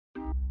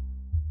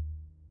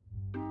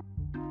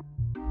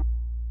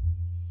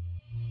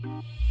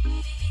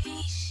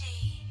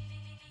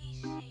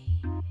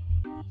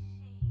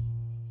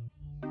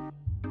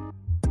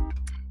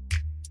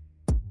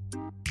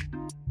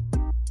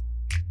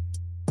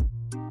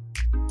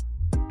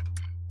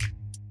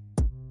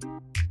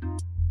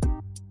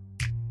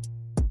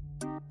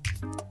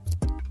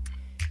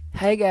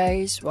Hi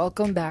guys,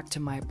 welcome back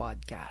to my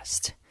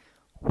podcast.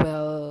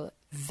 Well,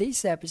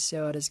 this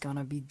episode is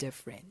gonna be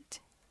different.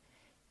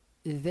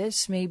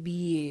 This may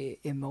be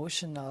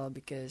emotional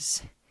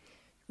because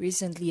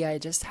recently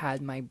I just had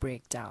my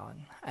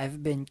breakdown.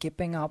 I've been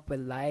keeping up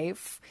with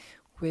life,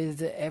 with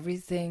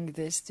everything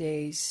these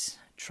days,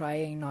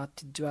 trying not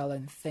to dwell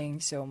on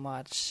things so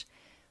much.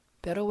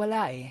 Pero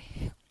wala eh.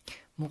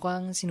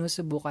 Mukhang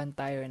sinusubukan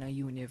tayo ng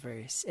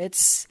universe.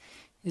 It's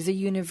the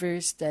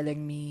universe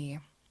telling me,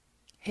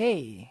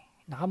 hey,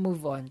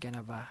 naka-move on ka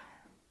na ba?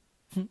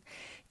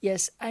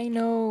 Yes, I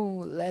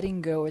know letting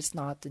go is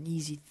not an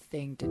easy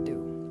thing to do.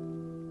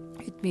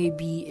 It may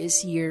be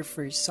easier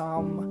for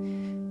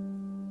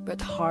some, but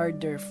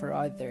harder for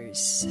others.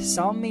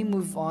 Some may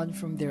move on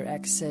from their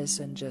exes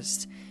in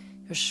just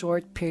a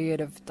short period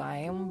of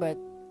time,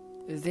 but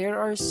there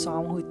are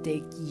some who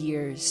take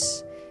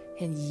years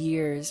and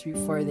years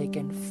before they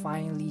can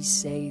finally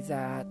say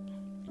that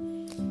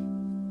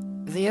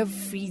they have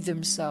freed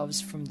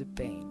themselves from the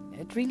pain.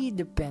 It really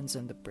depends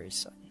on the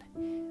person.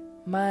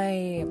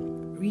 My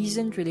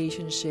recent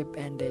relationship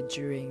ended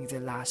during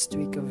the last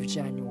week of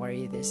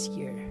January this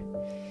year.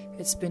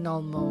 It's been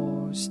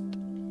almost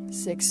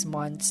 6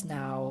 months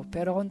now,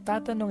 pero kung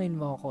tatanungin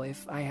mo ako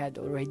if I had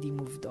already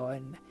moved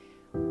on,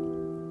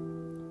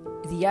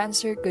 the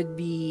answer could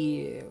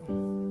be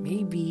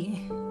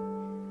maybe.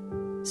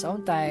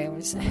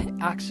 Sometimes,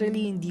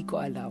 actually hindi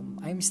ko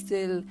alam. I'm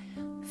still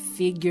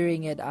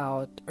figuring it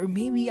out, or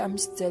maybe I'm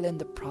still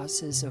in the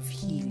process of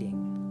healing.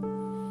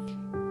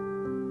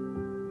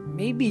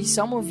 Maybe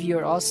some of you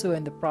are also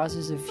in the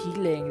process of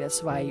healing.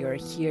 That's why you're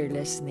here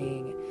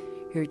listening.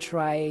 You're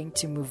trying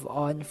to move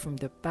on from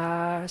the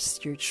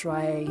past. You're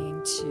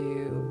trying to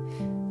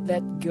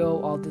let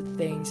go all the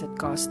things that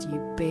caused you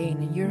pain,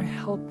 and you're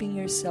helping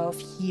yourself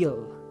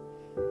heal.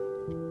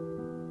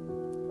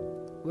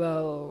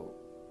 Well,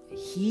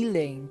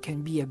 healing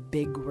can be a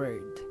big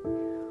word,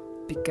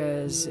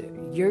 because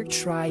you're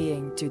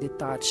trying to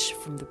detach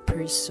from the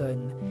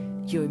person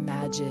you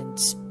imagined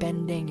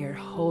spending your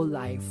whole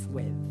life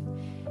with.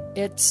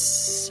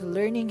 It's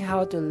learning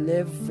how to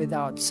live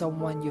without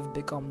someone you've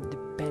become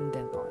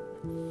dependent on.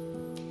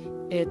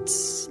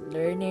 It's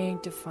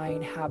learning to find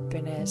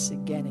happiness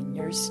again in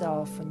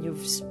yourself, and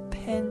you've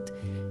spent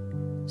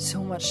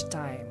so much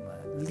time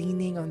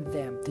leaning on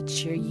them to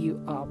cheer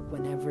you up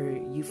whenever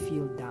you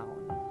feel down.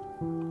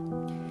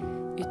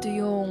 Ito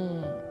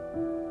yung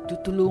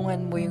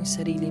tutulungan mo yung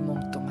sarili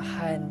mong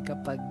tumahan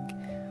kapag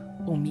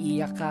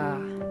umiiyak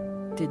ka,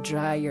 to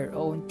dry your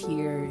own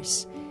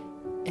tears,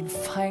 and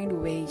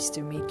find ways to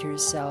make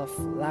yourself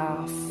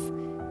laugh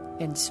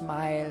and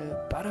smile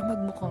para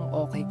magmukhang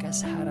okay ka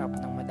sa harap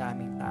ng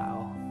madaming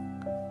tao.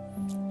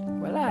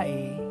 Wala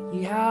eh.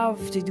 You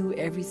have to do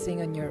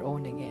everything on your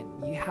own again.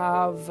 You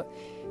have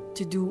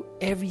to do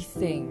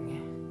everything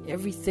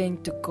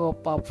to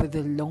cope up with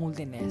the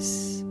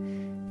loneliness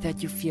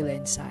that you feel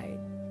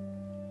inside.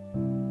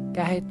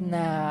 Kahit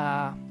na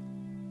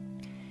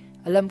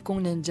alam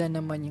kong nandyan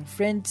naman yung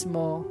friends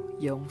mo,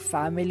 yung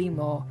family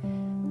mo,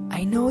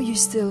 I know you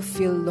still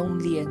feel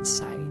lonely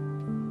inside.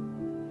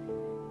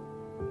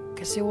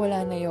 Kasi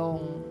wala na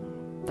yung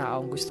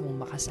taong gusto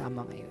mong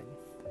makasama ngayon.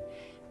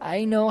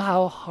 I know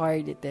how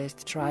hard it is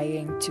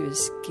trying to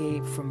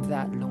escape from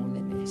that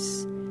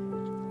loneliness.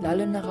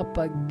 Lalo na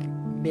kapag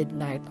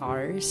midnight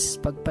hours,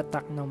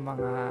 pagpatak ng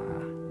mga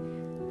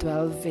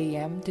 12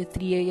 a.m. to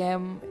 3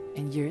 a.m.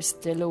 and you're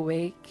still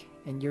awake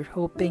and you're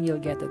hoping you'll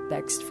get a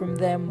text from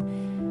them,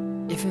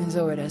 even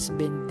though it has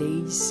been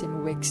days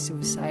and weeks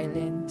of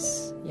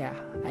silence. Yeah,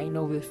 I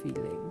know the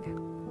feeling.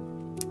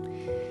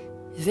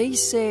 They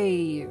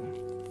say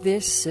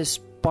this is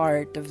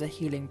part of the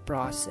healing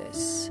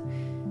process.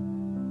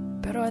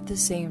 Pero at the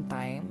same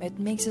time, it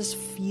makes us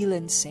feel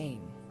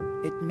insane.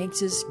 It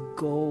makes us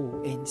go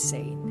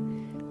insane.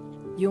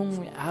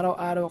 Yung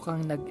araw-araw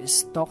kang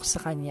nag-stalk sa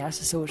kanya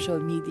sa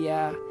social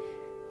media,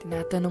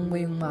 tinatanong mo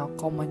yung mga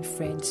common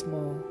friends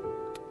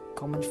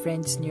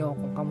niyo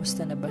kung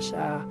kamusta na ba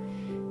siya,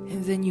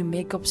 and then you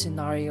make up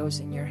scenarios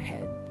in your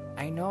head.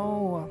 I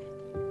know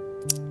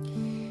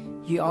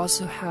you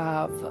also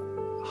have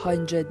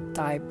 100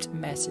 typed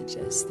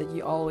messages that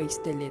you always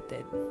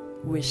deleted,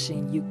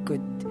 wishing you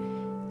could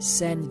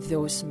send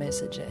those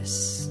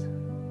messages.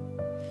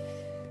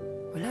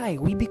 Wala,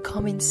 we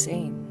become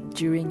insane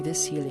during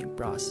this healing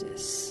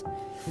process.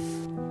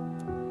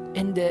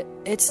 And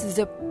it's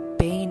the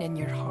pain in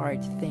your heart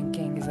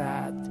thinking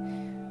that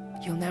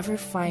you'll never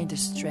find the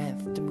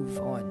strength to move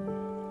on.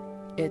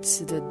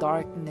 It's the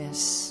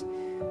darkness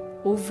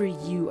over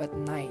you at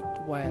night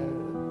while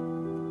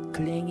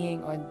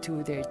clinging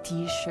onto their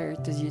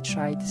t-shirt as you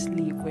try to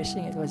sleep,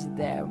 wishing it was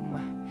them.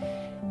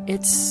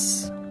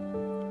 It's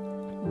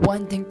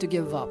wanting to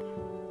give up,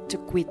 to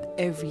quit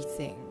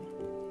everything.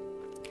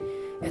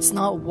 It's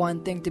not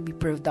wanting to be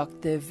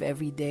productive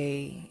every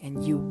day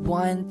and you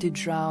want to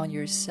drown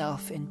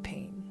yourself in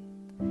pain.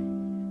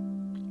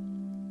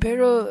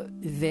 Pero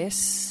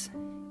this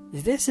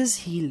is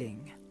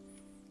healing.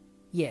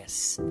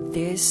 Yes,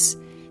 this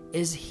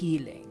is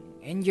healing.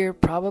 And you're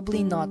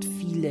probably not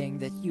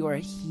feeling that you are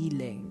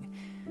healing,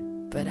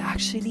 but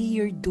actually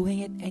you're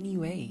doing it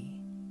anyway.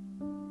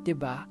 'Di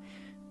ba?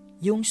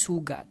 Yung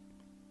sugat.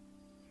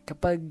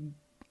 Kapag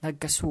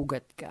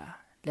nagkasugat ka,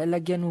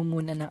 lalagyan mo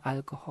muna ng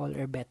alcohol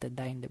or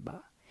betadine, 'di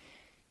ba?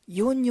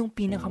 Yun yung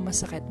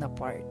pinakamasakit na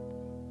part.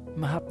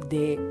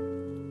 Mahapde.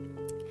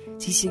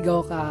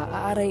 Sisigaw ka,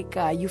 aaray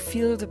ka, you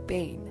feel the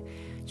pain.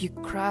 You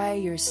cry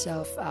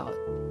yourself out.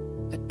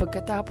 At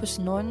pagkatapos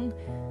nun,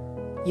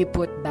 you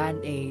put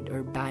band-aid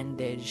or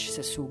bandage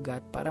sa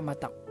sugat para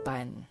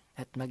matakpan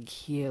at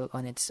mag-heal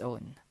on its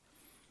own.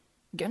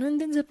 Ganon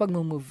din sa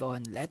pag-move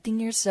on. Letting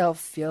yourself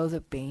feel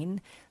the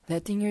pain,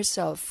 letting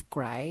yourself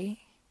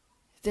cry,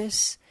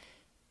 this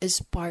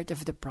is part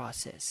of the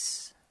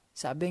process.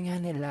 Sabi nga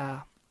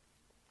nila,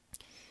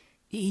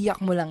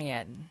 iiyak mo lang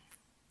yan.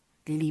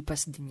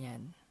 Lilipas din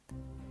yan.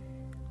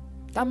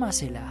 Tama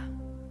sila.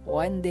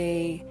 One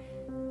day,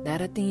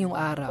 darating yung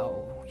araw,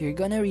 you're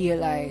gonna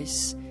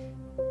realize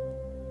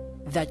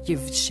that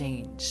you've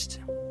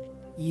changed.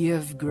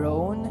 You've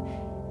grown.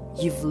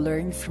 You've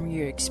learned from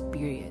your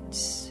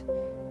experience.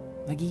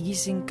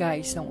 Magigising ka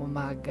isang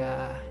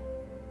umaga.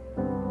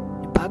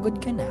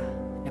 Napagod ka na.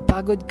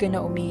 Napagod ka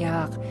na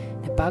umiyak.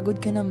 Napagod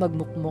ka na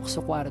magmukmuk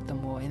sa kwarto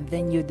mo. And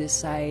then you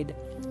decide,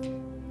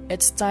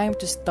 it's time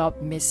to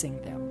stop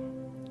missing them.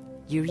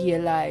 You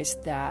realize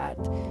that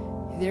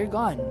they're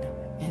gone.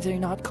 And they're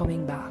not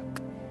coming back.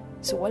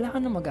 So wala ka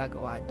na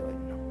magagawa doon.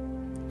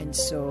 And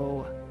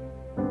so,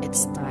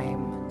 it's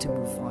time to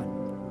move on.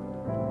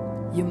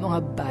 Yung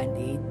mga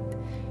band-aid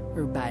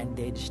or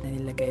bandage na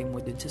nilagay mo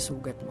dun sa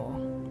sugat mo,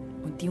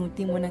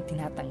 unti-unti mo nang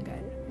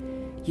tinatanggal.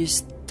 You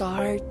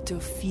start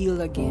to feel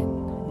again,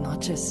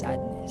 not just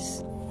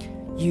sadness.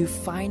 You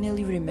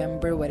finally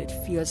remember what it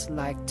feels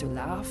like to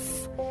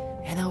laugh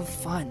and have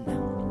fun.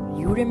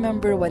 You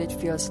remember what it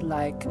feels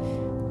like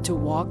to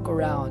walk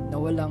around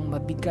na walang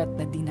mabigat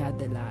na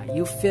dinadala.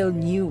 You feel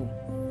new.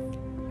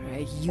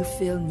 Right? You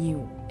feel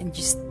new. And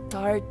you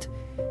start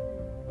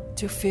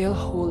to feel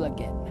whole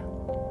again.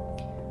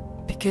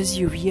 Because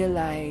you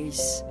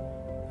realize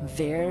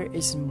there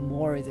is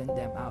more than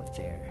them out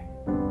there.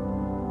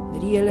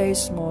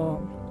 Realize mo,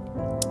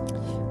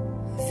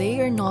 they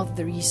are not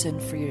the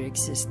reason for your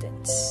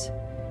existence.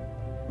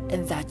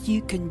 And that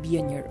you can be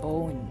on your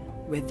own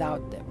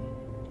without them.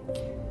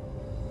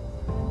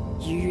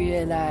 You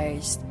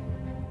realize,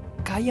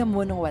 kaya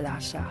mo nang wala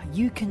siya.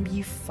 You can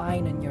be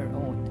fine on your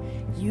own.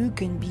 You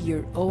can be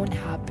your own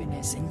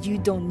happiness and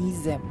you don't need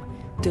them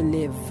to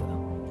live.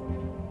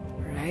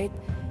 Right?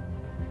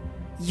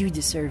 You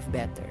deserve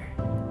better.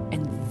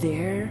 And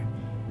there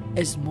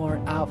is more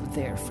out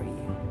there for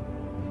you.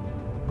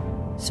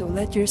 So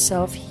let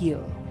yourself heal.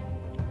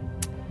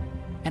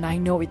 And I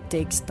know it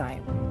takes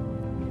time.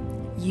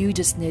 You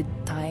just need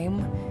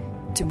time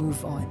to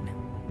move on.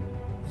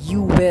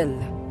 You will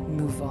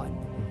move on.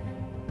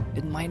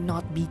 It might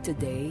not be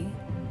today,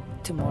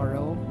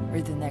 tomorrow,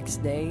 or the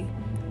next day,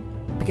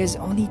 because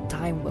only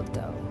time will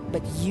tell.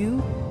 But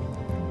you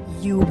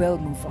will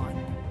move on,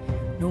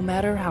 no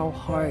matter how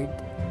hard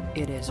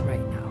it is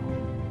right now.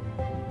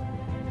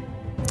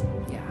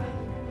 Yeah,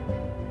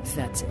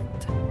 that's it.